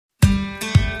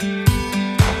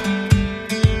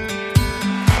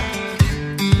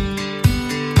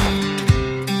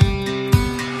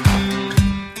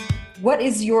what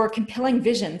is your compelling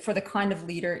vision for the kind of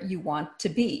leader you want to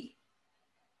be?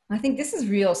 I think this is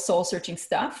real soul searching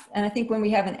stuff. And I think when we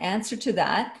have an answer to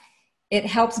that, it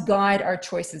helps guide our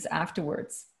choices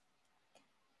afterwards.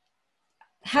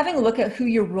 Having a look at who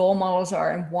your role models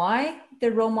are and why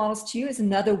they're role models to you is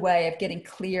another way of getting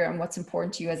clear on what's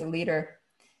important to you as a leader.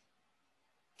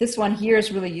 This one here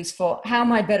is really useful. How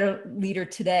am I a better leader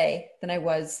today than I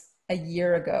was a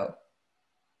year ago?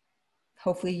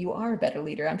 Hopefully you are a better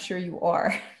leader. I'm sure you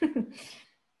are.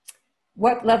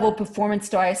 What level of performance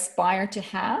do I aspire to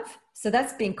have? So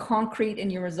that's being concrete in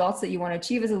your results that you want to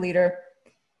achieve as a leader.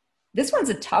 This one's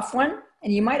a tough one,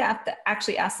 and you might have to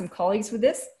actually ask some colleagues with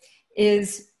this,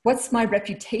 is what's my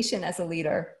reputation as a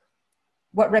leader?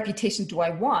 What reputation do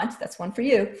I want? That's one for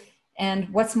you. And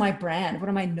what's my brand? What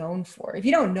am I known for? If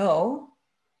you don't know,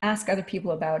 ask other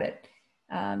people about it.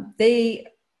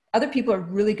 Other people are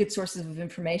really good sources of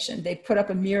information. They put up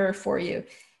a mirror for you.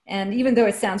 And even though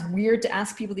it sounds weird to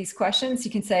ask people these questions,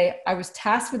 you can say, I was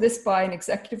tasked with this by an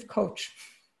executive coach.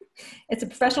 It's a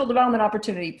professional development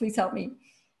opportunity. Please help me.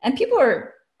 And people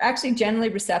are actually generally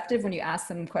receptive when you ask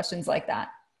them questions like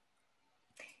that.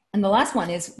 And the last one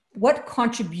is, what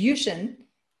contribution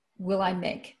will I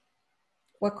make?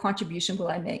 What contribution will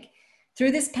I make?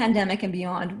 Through this pandemic and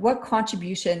beyond, what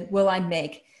contribution will I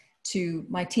make to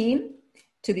my team,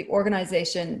 to the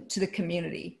organization, to the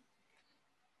community?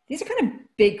 These are kind of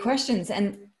big questions.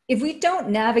 And if we don't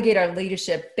navigate our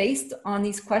leadership based on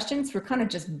these questions, we're kind of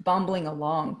just bumbling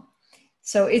along.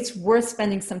 So it's worth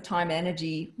spending some time and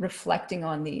energy reflecting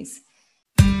on these.